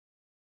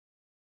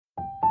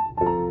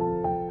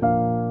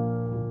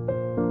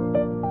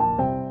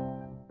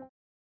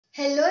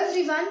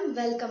everyone,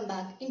 welcome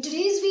back. In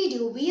today's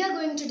video, we are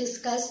going to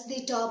discuss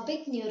the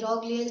topic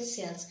neuroglial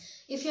cells.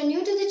 If you're new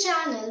to the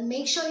channel,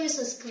 make sure you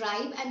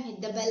subscribe and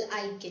hit the bell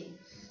icon.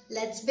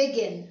 Let's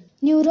begin.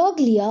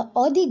 Neuroglia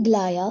or the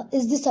glia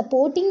is the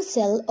supporting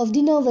cell of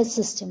the nervous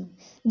system.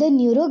 The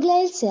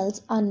neuroglial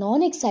cells are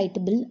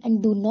non-excitable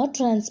and do not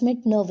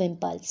transmit nerve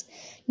impulse.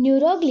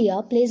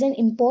 Neuroglia plays an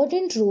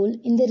important role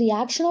in the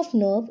reaction of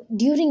nerve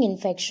during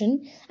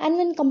infection, and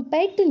when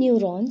compared to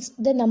neurons,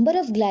 the number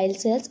of glial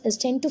cells is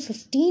 10 to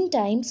 15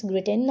 times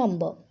greater in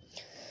number.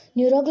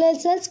 Neuroglial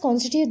cells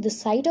constitute the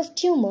site of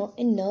tumor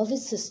in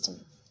nervous system.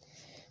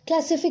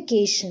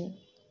 Classification.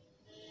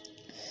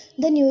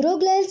 The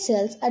neuroglial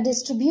cells are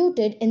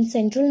distributed in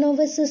central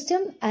nervous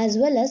system as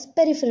well as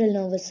peripheral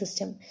nervous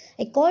system,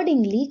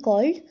 accordingly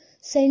called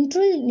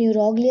central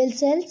neuroglial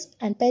cells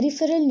and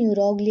peripheral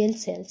neuroglial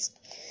cells.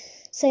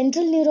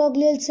 Central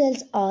neuroglial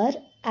cells are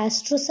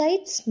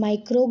astrocytes,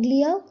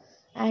 microglia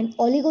and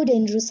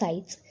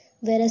oligodendrocytes,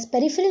 whereas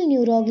peripheral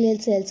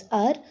neuroglial cells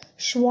are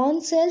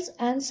SCHWANN cells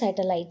and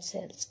satellite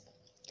cells.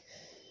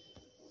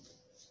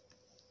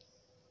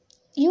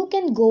 You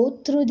can go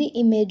through the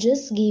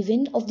images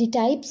given of the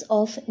types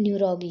of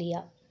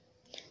neuroglia.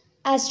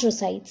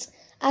 Astrocytes.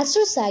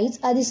 Astrocytes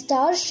are the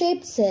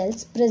star-shaped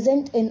cells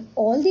present in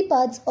all the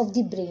parts of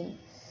the brain.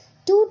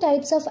 Two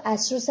types of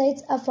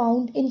astrocytes are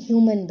found in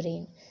human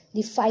brain: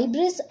 the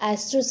fibrous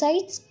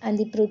astrocytes and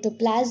the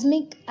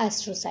protoplasmic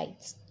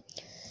astrocytes.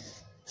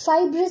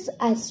 Fibrous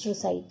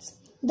astrocytes.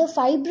 The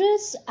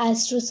fibrous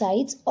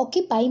astrocytes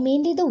occupy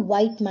mainly the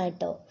white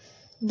matter.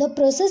 The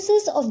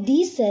processes of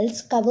these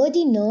cells cover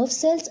the nerve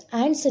cells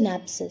and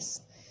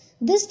synapses.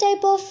 This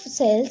type of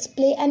cells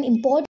play an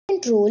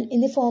important role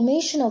in the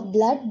formation of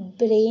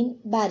blood-brain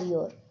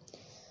barrier.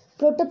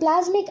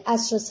 Protoplasmic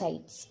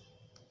astrocytes.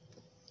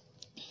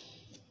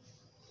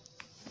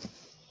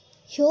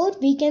 Here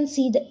we can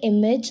see the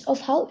image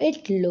of how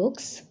it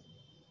looks.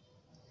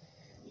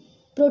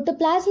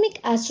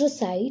 Protoplasmic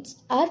astrocytes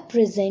are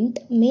present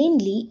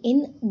mainly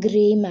in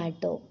grey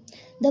matter.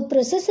 The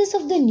processes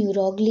of the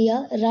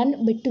neuroglia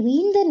run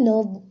between the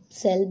nerve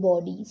cell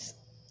bodies.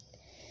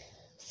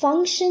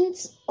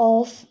 Functions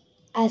of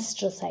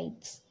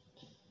astrocytes.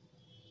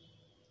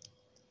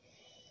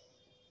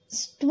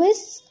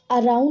 Twists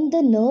around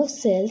the nerve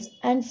cells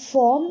and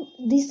form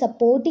the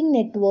supporting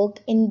network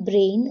in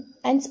brain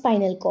and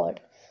spinal cord,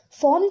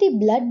 form the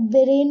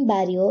blood-brain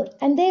barrier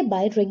and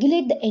thereby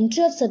regulate the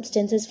entry of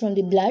substances from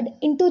the blood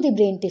into the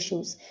brain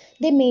tissues.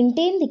 They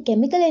maintain the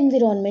chemical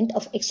environment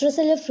of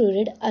extracellular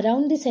fluid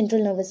around the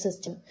central nervous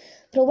system,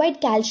 provide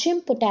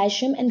calcium,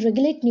 potassium and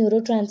regulate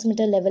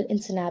neurotransmitter level in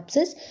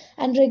synapses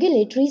and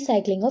regulate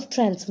recycling of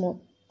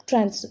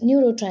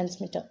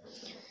neurotransmitter.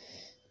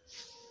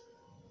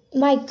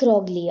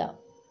 Microglia.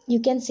 You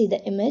can see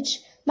the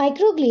image.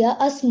 Microglia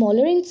are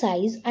smaller in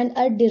size and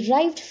are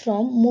derived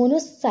from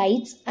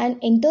monocytes and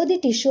enter the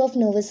tissue of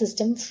nervous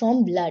system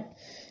from blood.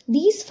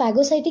 These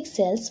phagocytic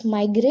cells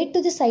migrate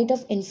to the site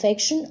of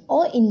infection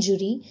or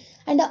injury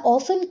and are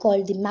often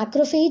called the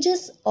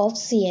macrophages of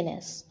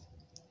CNS.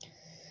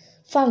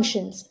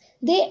 Functions.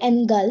 They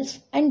engulf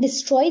and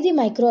destroy the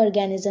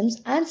microorganisms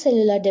and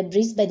cellular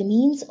debris by the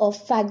means of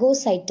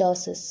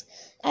phagocytosis,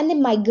 and they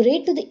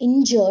migrate to the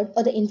injured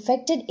or the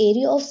infected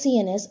area of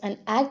CNS and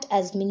act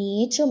as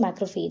miniature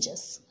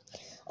macrophages.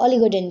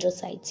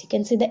 Oligodendrocytes. You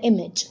can see the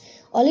image.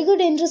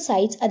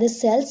 Oligodendrocytes are the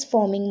cells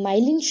forming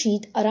myelin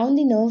sheath around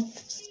the nerve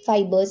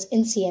fibers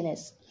in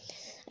CNS.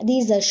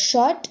 These are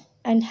short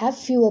and have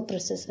fewer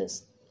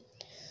processes.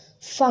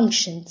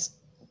 Functions.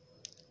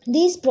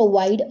 These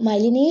provide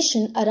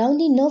myelination around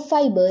the nerve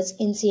fibers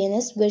in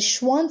CNS where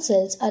SCHWANN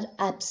cells are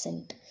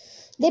absent.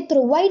 They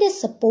provide a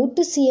support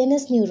to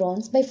CNS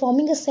neurons by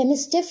forming a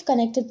semi-stiff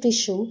connective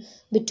tissue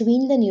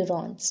between the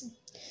neurons.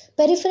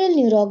 Peripheral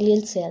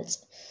neuroglial cells.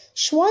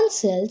 SCHWANN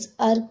cells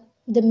are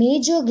the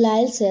major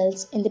glial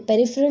cells in the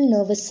peripheral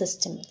nervous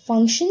system.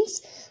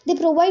 Functions. They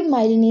provide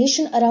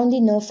myelination around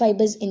the nerve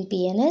fibers in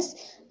PNS,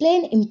 play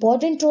an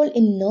important role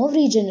in nerve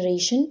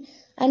regeneration,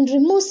 and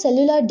remove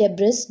cellular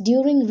debris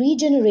during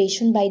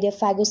regeneration by their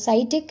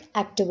phagocytic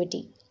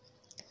activity.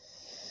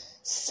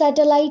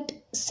 Satellite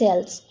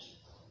cells.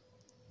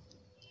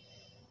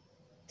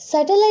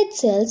 Satellite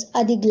cells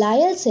are the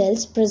glial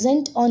cells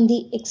present on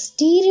the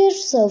exterior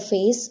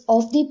surface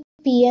of the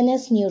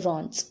PNS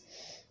neurons.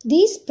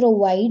 These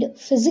provide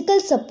physical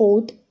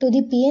support to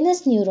the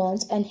PNS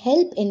neurons and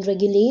help in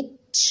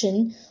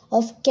regulation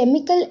of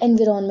chemical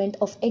environment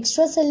of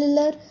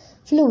extracellular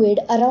fluid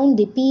around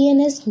the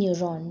PNS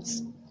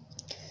neurons.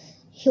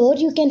 Here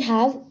you can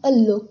have a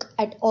look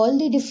at all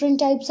the different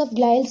types of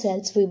glial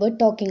cells we were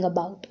talking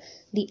about.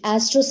 The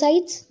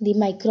astrocytes, the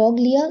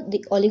microglia,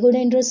 the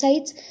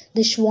oligodendrocytes,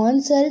 the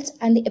SCHWANN cells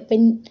and the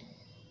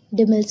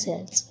ependymal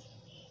cells.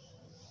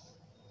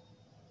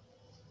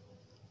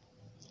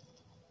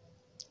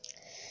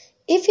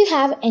 If you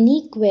have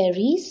any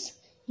queries,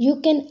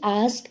 you can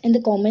ask in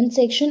the comment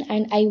section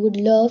and I would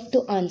love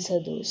to answer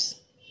those.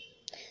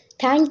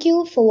 Thank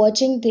you for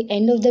watching the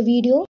end of the video.